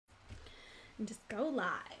and just go live.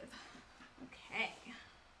 Okay.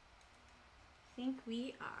 I think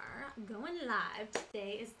we are going live.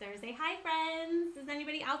 Today is Thursday. Hi friends. Is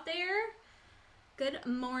anybody out there? Good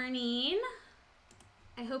morning.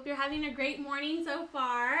 I hope you're having a great morning so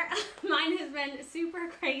far. Mine has been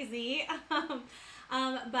super crazy. But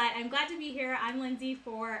I'm glad to be here. I'm Lindsay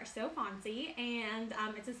for So Fontsy, and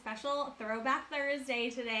it's a special Throwback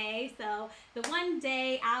Thursday today. So the one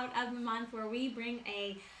day out of the month where we bring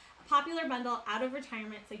a popular bundle out of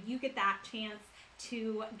retirement, so you get that chance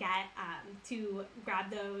to get to grab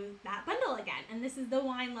that bundle again. And this is the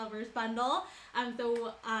Wine Lovers Bundle.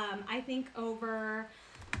 I think over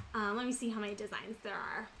let me see how many designs there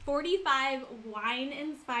are. 45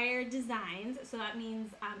 wine-inspired designs. So that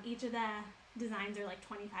means each of the designs are like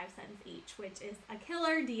 25 cents each, which is a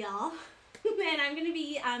killer deal. And I'm going to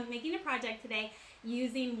be making a project today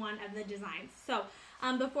using one of the designs. So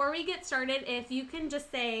before we get started, if you can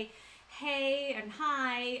just say hey and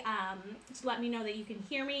hi to let me know that you can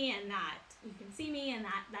hear me and that you can see me and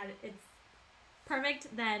that it's perfect,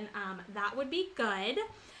 then that would be good.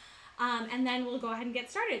 And then we'll go ahead and get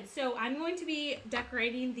started. So I'm going to be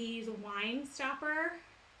decorating these wine stoppers.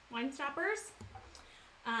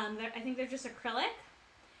 I think they're just acrylic,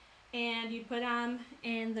 and you put them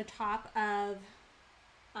in the top of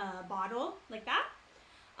a bottle like that.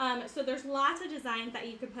 So there's lots of designs that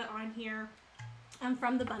you could put on here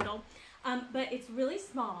from the bundle, but it's really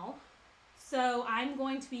small. So I'm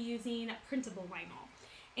going to be using printable vinyl,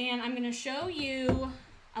 and I'm going to show you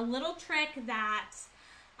a little trick that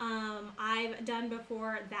I've done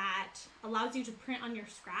before that allows you to print on your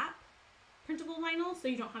scrap printable vinyl, so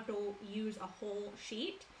you don't have to use a whole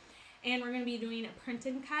sheet. And we're going to be doing a print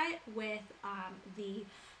and cut with the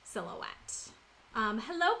silhouette.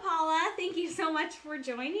 Hello Paula, thank you so much for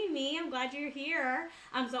joining me. I'm glad you're here.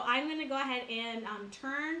 So I'm going to go ahead and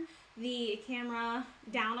turn the camera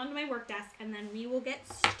down onto my work desk, and then we will get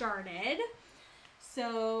started.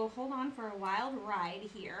 So hold on for a wild ride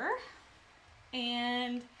here.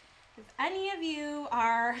 And if any of you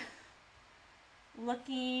are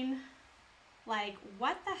looking like,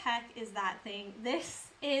 what the heck is that thing? This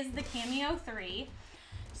is the Cameo 3.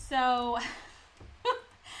 So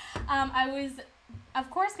I was, of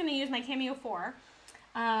course, going to use my Cameo 4,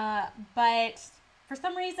 but for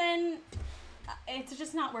some reason, it's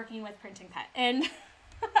just not working with print and cut. And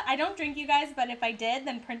I don't drink, you guys, but if I did,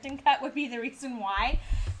 then print and cut would be the reason why.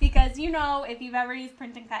 Because, you know, if you've ever used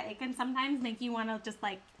print and cut, it can sometimes make you want to just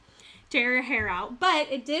like tear your hair out.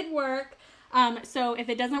 But it did work. So if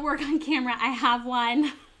it doesn't work on camera, I have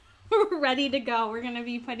one ready to go. We're going to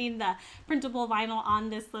be putting the printable vinyl on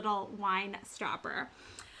this little wine stopper.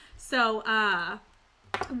 So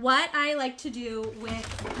what I like to do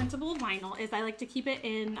with printable vinyl is I like to keep it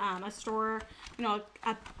in a store, you know,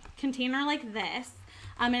 a container like this.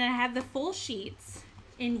 And I have the full sheets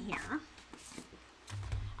in here.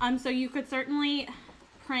 So you could certainly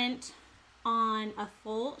print on a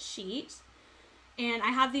full sheet, and I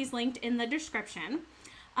have these linked in the description.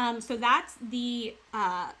 So that's the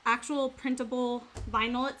actual printable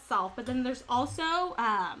vinyl itself, but then there's also,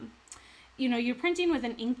 you know, you're printing with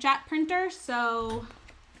an inkjet printer, so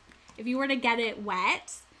if you were to get it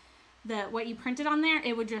wet, what you printed on there,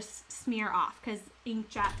 it would just smear off because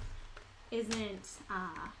inkjet isn't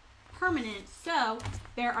permanent. So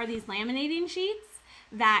there are these laminating sheets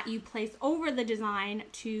that you place over the design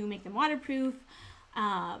to make them waterproof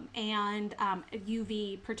and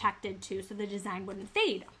UV protected too, so the design wouldn't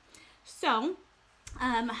fade. So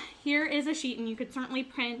here is a sheet, and you could certainly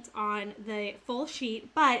print on the full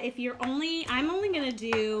sheet, but if you're I'm only going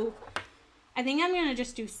to do, I think I'm going to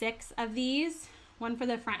just do 6 of these, one for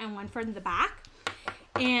the front and one for the back.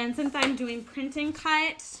 And since I'm doing print and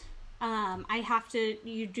cut, I have to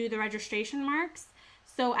do the registration marks.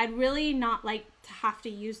 So I'd really not like to have to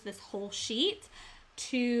use this whole sheet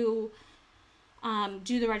to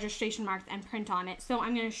do the registration marks and print on it. So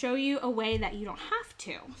I'm going to show you a way that you don't have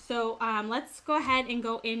to. So let's go ahead and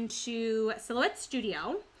go into Silhouette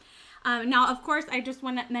Studio. Now, of course, I just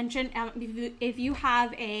want to mention if you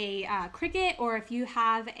have a Cricut, or if you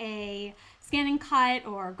have a Scan and Cut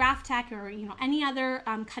or GraphTech, or you know, any other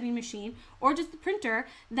cutting machine, or just the printer,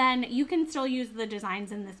 then you can still use the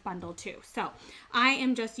designs in this bundle too. So I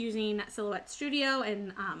am just using Silhouette Studio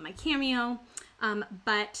and my Cameo,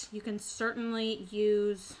 but you can certainly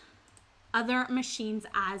use other machines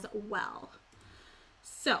as well.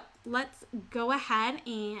 So let's go ahead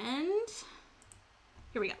and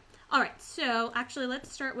here we go. All right, so actually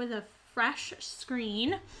let's start with a fresh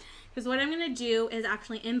screen, because what I'm going to do is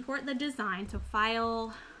actually import the design. So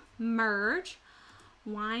File, Merge,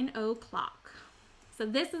 Wine O'Clock. So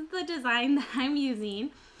this is the design that I'm using,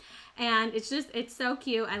 and it's so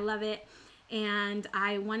cute. I love it. And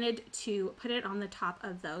I wanted to put it on the top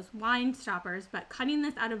of those wine stoppers, but cutting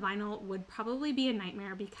this out of vinyl would probably be a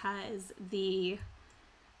nightmare because the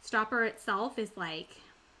stopper itself is like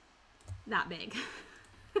that big.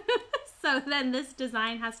 So then this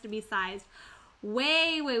design has to be sized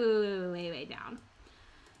way down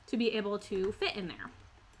to be able to fit in there.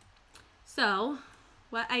 So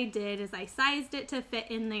what I did is I sized it to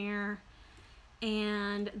fit in there,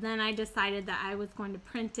 and then I decided that I was going to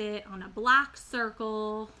print it on a black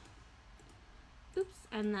circle. Oops,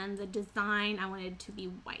 and then the design I wanted to be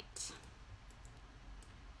white.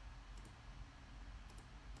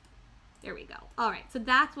 There we go. All right, so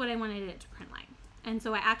that's what I wanted it to print like. And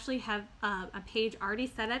so I actually have a page already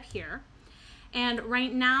set up here. And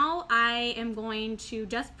right now I am going to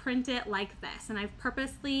just print it like this. And I've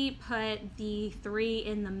purposely put the 3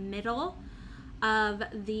 in the middle of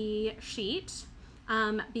the sheet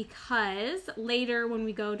because later when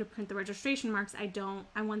we go to print the registration marks,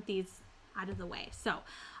 I want these out of the way. So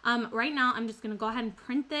right now I'm just gonna go ahead and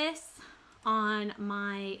print this in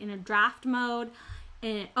a draft mode.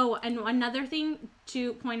 And another thing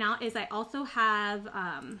to point out is I also have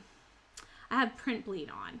I have print bleed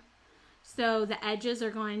on. So the edges are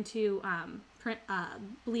going to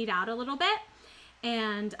bleed out a little bit,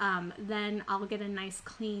 and then I'll get a nice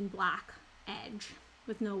clean black edge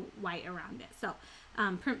with no white around it. So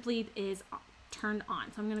print bleed is turned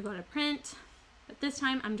on. So I'm going to go to print, but this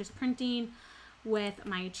time I'm just printing with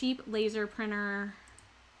my cheap laser printer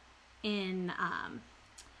in,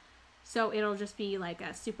 so it'll just be like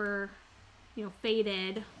a super,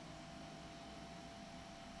 faded.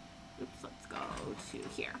 Oops, let's go to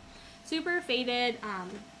here. Super faded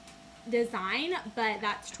design, but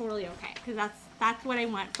that's totally okay because that's what I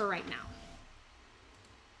want for right now.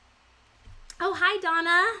 Oh, hi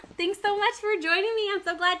Donna. Thanks so much for joining me. I'm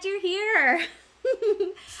so glad you're here.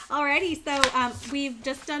 Alrighty, so we've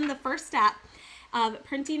just done the first step of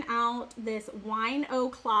printing out this wine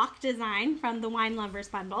o'clock design from the Wine Lovers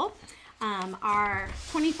Bundle, our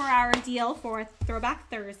 24-hour deal for Throwback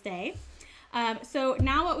Thursday. So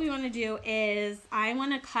now what we want to do is I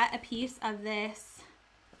want to cut a piece of this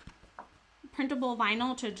printable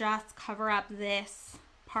vinyl to just cover up this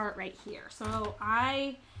part right here. So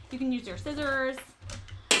you can use your scissors.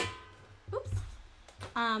 Oops.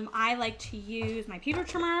 I like to use my paper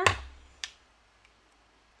trimmer.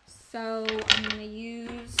 So I'm going to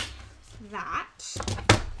use that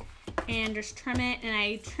and just trim it. And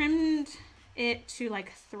I trimmed it to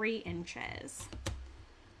like 3 inches.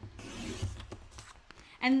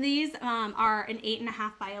 And these are an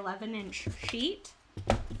 8.5 by 11 inch sheet.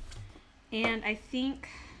 And I think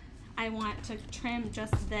I want to trim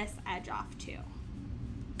just this edge off too.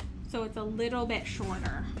 So it's a little bit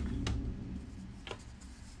shorter.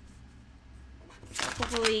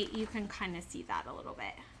 Hopefully you can kind of see that a little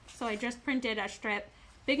bit. So I just printed a strip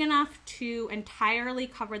big enough to entirely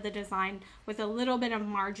cover the design with a little bit of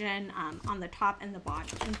margin on the top and the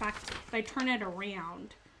bottom. In fact, if I turn it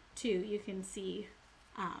around too, you can see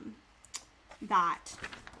that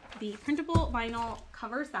the printable vinyl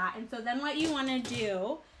covers that. And so then what you want to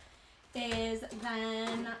do is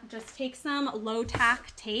then just take some low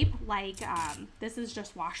tack tape, like this is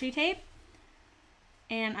just washi tape,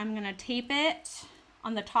 and I'm going to tape it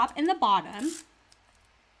on the top and the bottom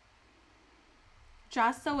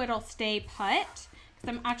just so it'll stay put, because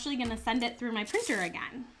I'm actually going to send it through my printer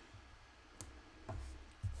again.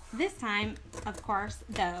 This time, of course,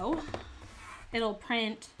 though, it'll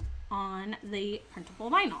print on the printable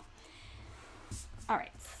vinyl. All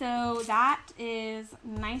right, so that is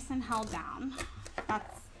nice and held down.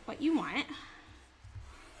 That's what you want.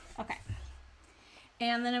 Okay.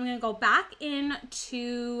 And then I'm going to go back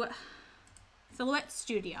into Silhouette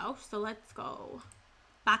Studio. So let's go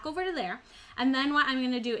back over to there. And then what I'm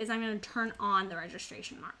going to do is I'm going to turn on the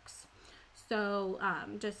registration marks. So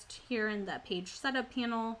just here in the page setup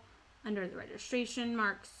panel, under the registration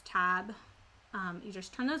marks tab, you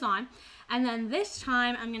just turn those on. And then this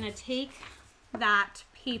time I'm going to take that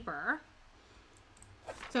paper,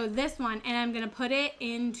 so this one, and I'm going to put it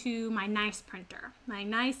into my nice printer, my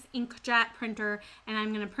nice inkjet printer, and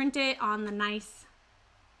I'm going to print it on the nice,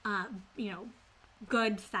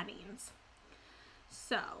 good settings.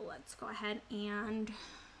 So let's go ahead and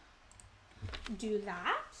do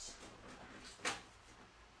that.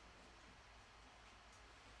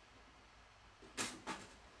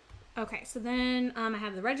 Okay, so then I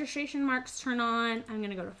have the registration marks turn on. I'm going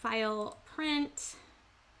to go to File, Print.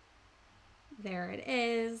 There it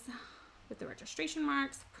is with the registration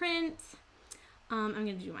marks, print. I'm going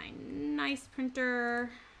to do my nice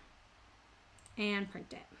printer and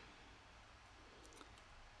print it.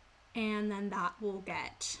 And then that will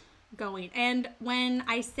get going. And when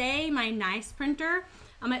I say my nice printer,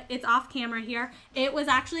 it's off camera here. It was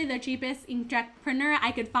actually the cheapest inkjet printer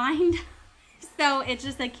I could find. So it's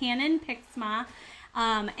just a Canon Pixma,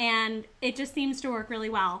 and it just seems to work really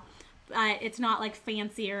well. It's not like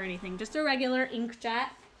fancy or anything, just a regular inkjet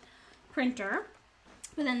printer.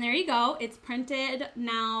 But then there you go. It's printed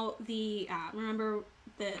now. The remember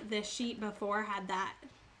the sheet before had that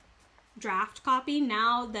draft copy.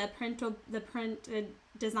 Now the printed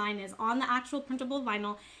design is on the actual printable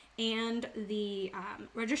vinyl and the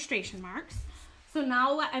registration marks. So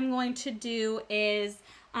now what I'm going to do is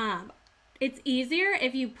it's easier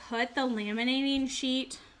if you put the laminating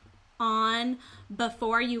sheet on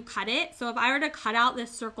before you cut it. So if I were to cut out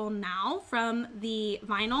this circle now from the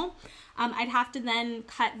vinyl, I'd have to then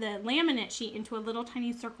cut the laminate sheet into a little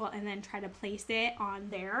tiny circle and then try to place it on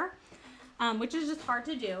there, which is just hard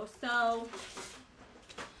to do. So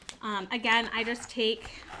again,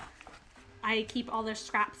 I keep all the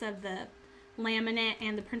scraps of the laminate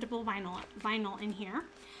and the printable vinyl in here.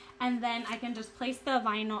 And then I can just place the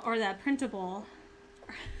vinyl or the printable,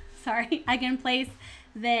 sorry, I can place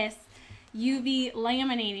this UV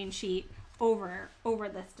laminating sheet over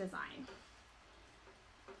this design.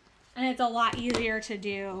 And it's a lot easier to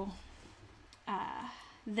do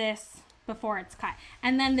this before it's cut.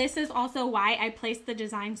 And then this is also why I placed the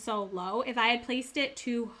design so low. If I had placed it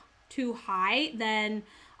too high, then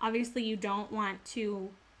obviously you don't want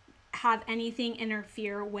to have anything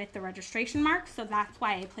interfere with the registration marks. So that's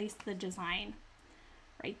why I placed the design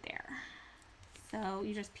right there. So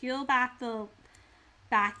you just peel back the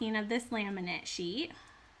backing of this laminate sheet.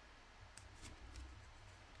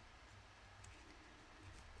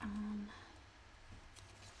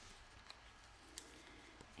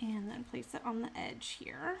 And then place it on the edge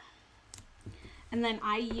here. And then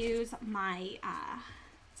I use my,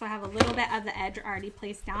 so I have a little bit of the edge already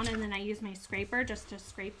placed down, and then I use my scraper just to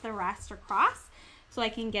scrape the rest across so I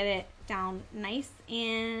can get it down nice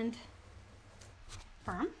and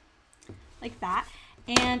firm, like that.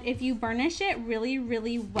 And if you burnish it really,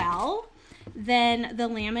 really well, then the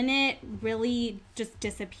laminate really just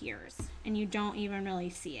disappears and you don't even really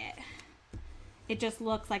see it. It just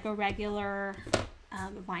looks like a regular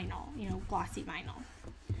vinyl, you know, glossy vinyl.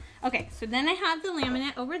 Okay, so then I have the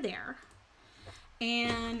laminate over there.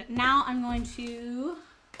 And now I'm going to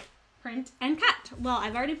print and cut. Well,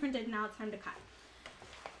 I've already printed, now it's time to cut.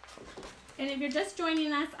 And if you're just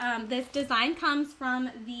joining us, this design comes from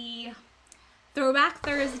the Throwback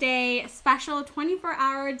Thursday special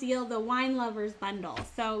 24-hour deal, the Wine Lovers Bundle.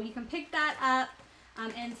 So you can pick that up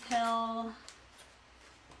until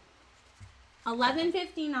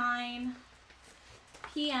 11:59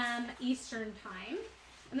 p.m. Eastern time.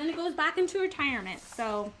 And then it goes back into retirement.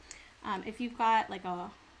 So if you've got like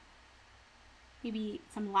maybe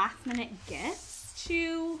some last minute gifts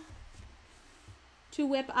to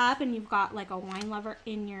whip up, and you've got like a wine lover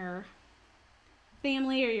in your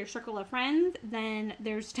family or your circle of friends, then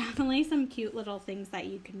there's definitely some cute little things that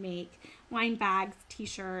you can make. Wine bags,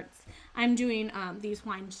 t-shirts. I'm doing these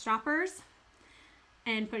wine stoppers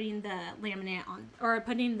and putting the laminate on, or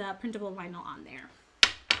putting the printable vinyl on there.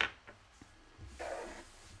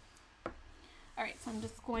 All right, so I'm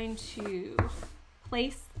just going to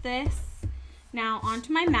place this now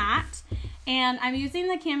onto my mat, and I'm using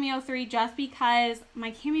the Cameo 3 just because my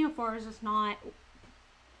Cameo 4 is just not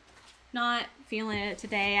feeling it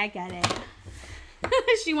today. I get it.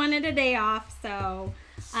 She wanted a day off, so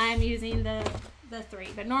I'm using the 3,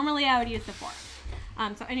 but normally I would use the 4.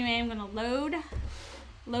 So anyway, I'm gonna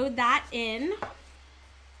load that in.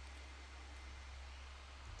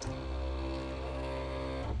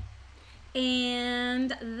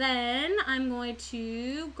 And then I'm going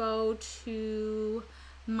to go to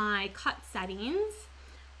my cut settings,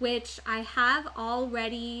 which I have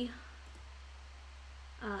already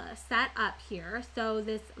set up here. So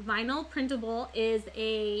this vinyl printable is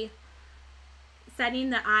a setting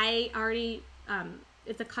that I already,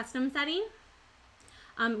 it's a custom setting,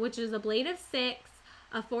 which is a blade of 6,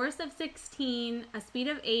 a force of 16, a speed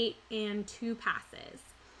of 8, and 2 passes.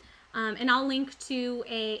 And I'll link to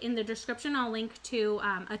in the description, I'll link to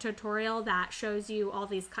a tutorial that shows you all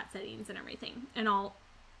these cut settings and everything, and all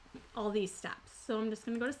these steps. So I'm just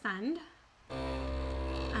gonna go to send,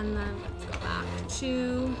 and then let's go back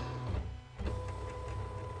to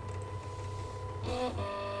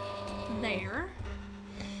there.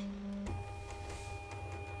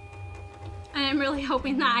 I am really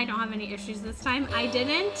hoping that I don't have any issues this time. I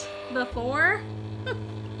didn't before.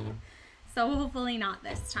 So hopefully not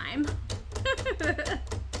this time.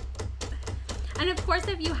 And of course,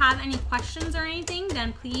 if you have any questions or anything,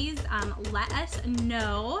 then please let us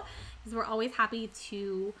know, because we're always happy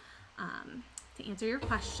to answer your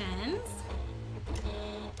questions.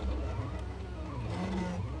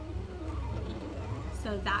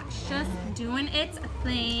 So that's just doing its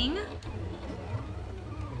thing.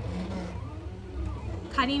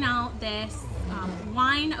 Cutting out this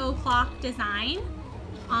wine o'clock design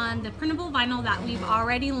on the printable vinyl that we've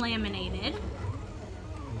already laminated.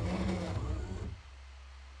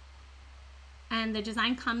 And the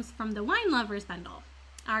design comes from the Wine Lovers Bundle,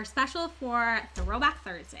 our special for Throwback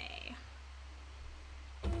Thursday.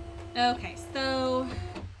 Okay, so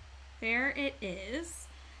there it is.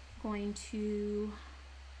 Going to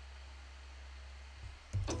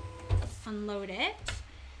unload it,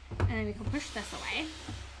 and then we can push this away.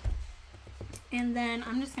 And then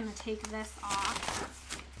I'm just going to take this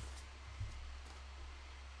off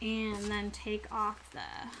and then take off the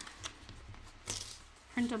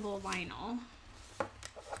printable vinyl.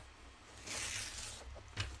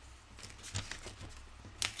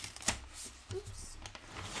 Oops.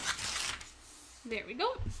 There we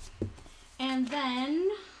go. And then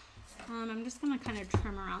I'm just going to kind of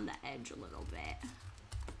trim around the edge a little bit.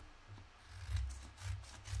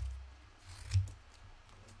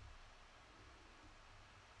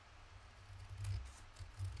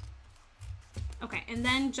 Okay, and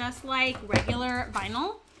then just like regular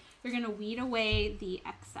vinyl, you're going to weed away the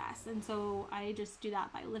excess. And so I just do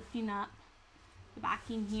that by lifting up the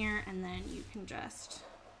backing here, and then you can just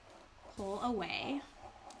pull away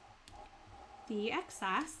the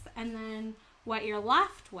excess. And then what you're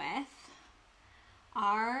left with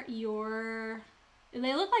are your,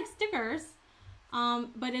 they look like stickers,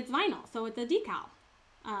 but it's vinyl, so it's a decal.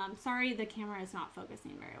 Sorry, the camera is not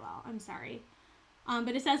focusing very well. I'm sorry.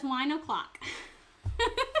 But it says wine o'clock.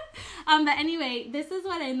 But anyway, this is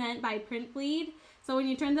what I meant by print bleed. So when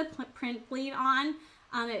you turn the print bleed on,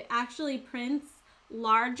 it actually prints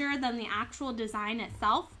larger than the actual design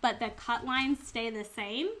itself, but the cut lines stay the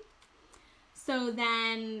same. So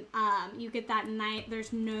then you get that nice,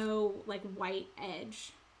 there's no like white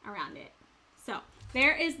edge around it. So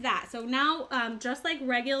there is that. So now just like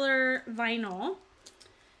regular vinyl,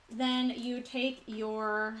 then you take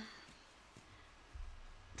your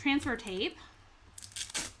transfer tape.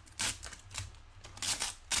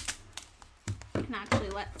 And actually,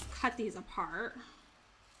 let's cut these apart.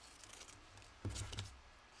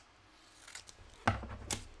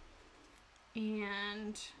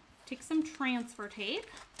 And take some transfer tape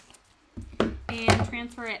and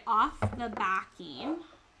transfer it off the backing.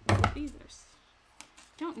 These are,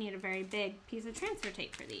 don't need a very big piece of transfer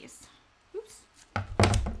tape for these. Oops.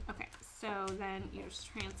 Okay, so then you just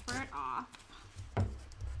transfer it off.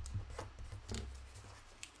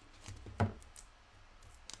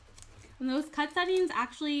 And those cut settings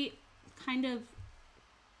actually kind of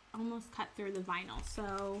almost cut through the vinyl,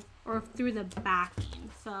 so, or through the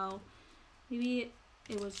backing. So maybe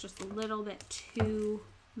it was just a little bit too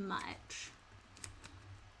much.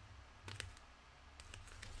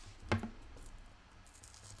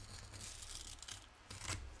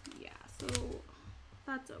 Yeah, so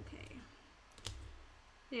that's okay.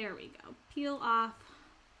 There we go. Peel off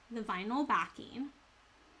the vinyl backing.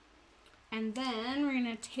 And then we're going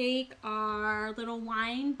to take our little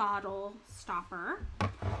wine bottle stopper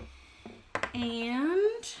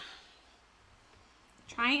and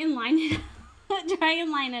try and line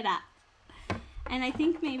it up. And I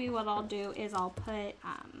think maybe what I'll do is I'll put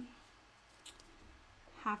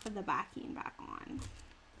half of the backing back on.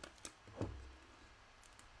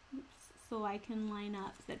 Oops, so I can line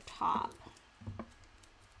up the top.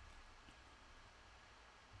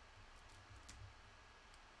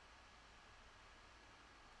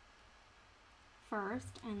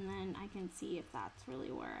 First, and then I can see if that's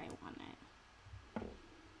really where I want it.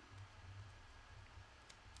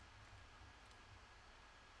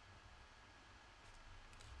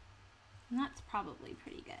 And that's probably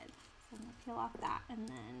pretty good. So I'm going to peel off that, and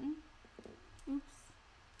then, oops.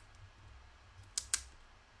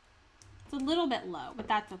 It's a little bit low, but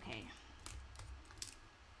that's okay.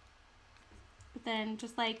 But then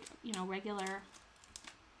just like, you know, regular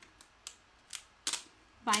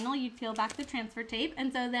vinyl, you'd peel back the transfer tape,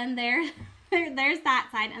 and so then there's that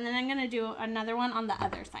side, and then I'm going to do another one on the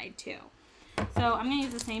other side too. So I'm going to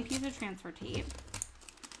use the same piece of transfer tape,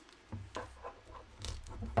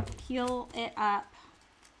 peel it up,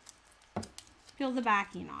 peel the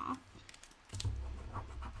backing off.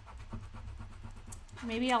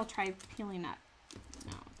 Maybe I'll try peeling up.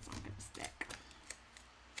 No, it's not going to stick.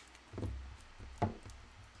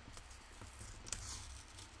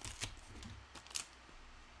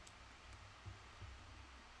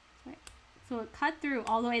 So it cut through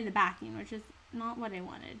all the way to the backing, which is not what I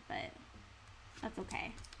wanted, but that's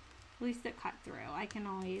okay. At least it cut through. I can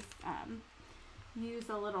always use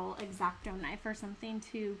a little X-Acto knife or something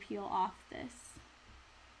to peel off this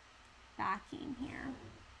backing here.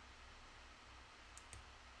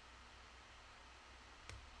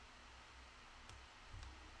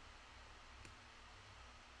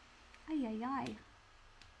 Ay, ay, ay.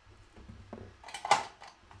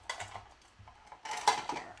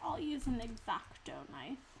 Here, I'll use an X-Acto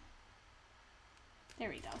knife. There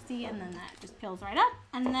we go. See, and then that just peels right up.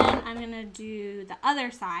 And then I'm going to do the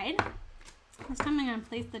other side. This time I'm going to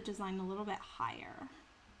place the design a little bit higher.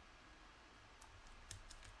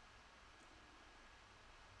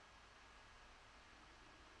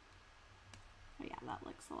 Oh yeah, that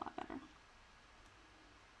looks a lot better.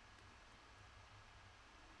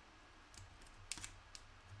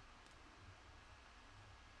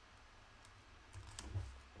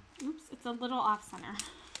 Oops, it's a little off center.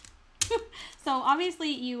 So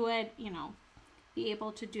obviously you would, you know, be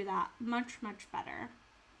able to do that much, much better.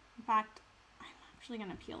 In fact, I'm actually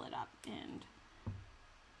going to peel it up and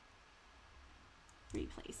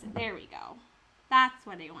replace it. There we go. That's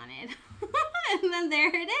what I wanted. And then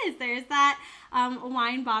there it is. There's that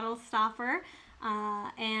wine bottle stopper.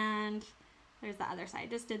 And there's the other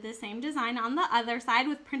side. Just did the same design on the other side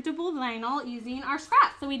with printable vinyl using our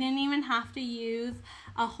scraps. So we didn't even have to use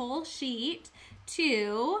a whole sheet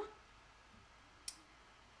to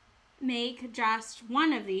make just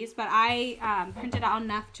one of these, but I printed out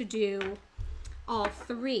enough to do all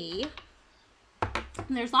three.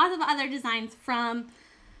 And there's lots of other designs from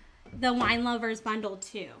the Wine Lovers Bundle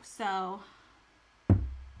too. So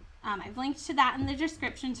I've linked to that in the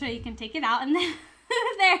description so you can take it out. And then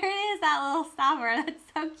there it is, that little stopper. That's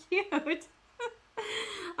so cute.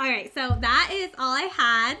 All right, so that is all I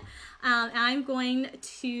had. I'm going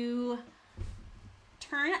to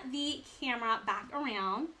turn the camera back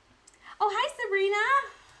around. Oh, hi, Sabrina.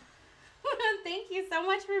 Thank you so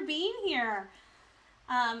much for being here.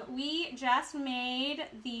 We just made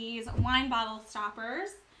these wine bottle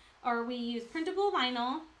stoppers, or we use printable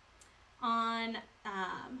vinyl on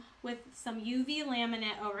with some UV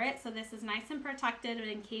laminate over it. So this is nice and protected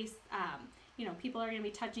in case, you know, people are going to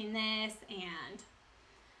be touching this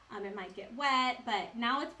and it might get wet. But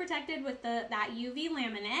now it's protected with that UV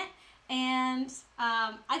laminate. And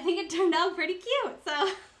I think it turned out pretty cute.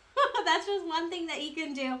 So that's just one thing that you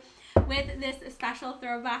can do with this special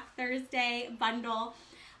Throwback Thursday bundle.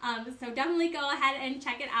 So definitely go ahead and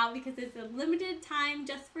check it out because it's a limited time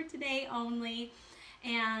just for today only.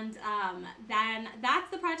 And then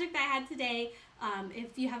that's the project I had today.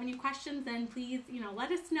 If you have any questions, then please, you know,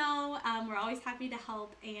 let us know. We're always happy to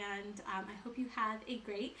help. And I hope you have a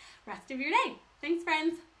great rest of your day. Thanks,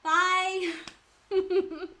 friends. Bye.